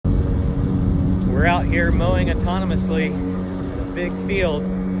We're out here mowing autonomously in a big field.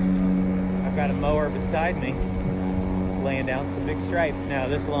 I've got a mower beside me. It's laying down some big stripes. Now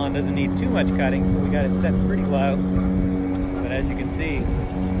this lawn doesn't need too much cutting, so we got it set pretty low. But as you can see,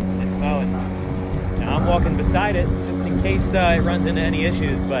 it's mowing. Now I'm walking beside it just in case it runs into any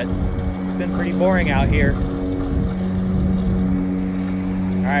issues, but it's been pretty boring out here.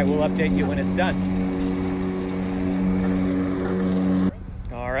 All right, we'll update you when it's done.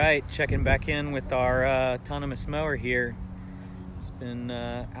 All right, checking back in with our autonomous mower here. It's been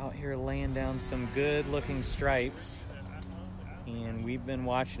out here laying down some good looking stripes, and we've been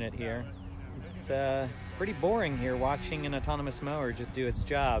watching it here. It's pretty boring here watching an autonomous mower just do its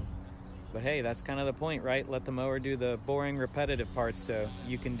job. But hey, that's kind of the point, right? Let the mower do the boring, repetitive parts so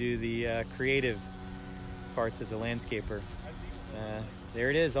you can do the creative parts as a landscaper. There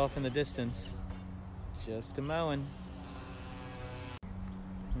it is off in the distance, just a mowing.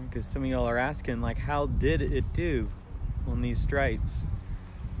 Because some of y'all are asking, like, how did it do on these stripes?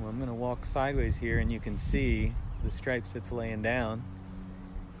 Well, I'm gonna walk sideways here and you can see the stripes it's laying down.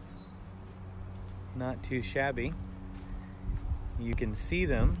 Not too shabby. You can see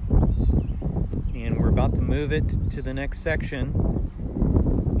them, and we're about to move it to the next section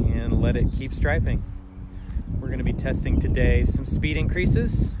and let it keep striping. We're gonna be testing today some speed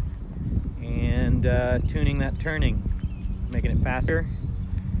increases and tuning that turning, making it faster,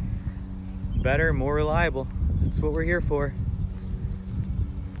 better, more reliable. That's what we're here for.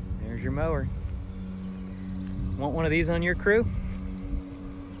 There's your mower. Want one of these on your crew?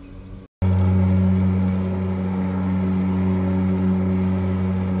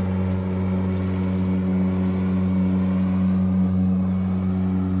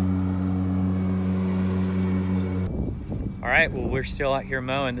 All right, well, we're still out here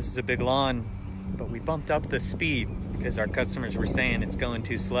mowing. This is a big lawn, but we bumped up the speed because our customers were saying it's going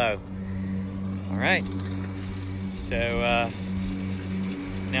too slow. All right, so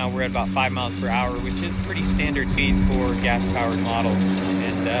now we're at about 5 miles per hour, which is pretty standard speed for gas-powered models.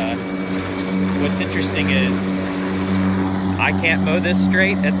 And what's interesting is I can't mow this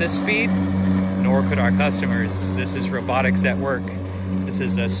straight at this speed, nor could our customers. This is robotics at work. This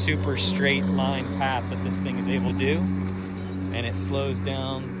is a super straight line path that this thing is able to do, and it slows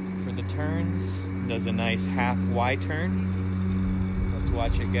down for the turns, does a nice half Y turn. Let's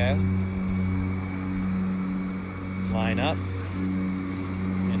watch it go. Line up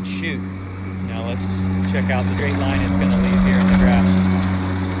and shoot. Now let's check out the straight line it's going to leave here in the grass.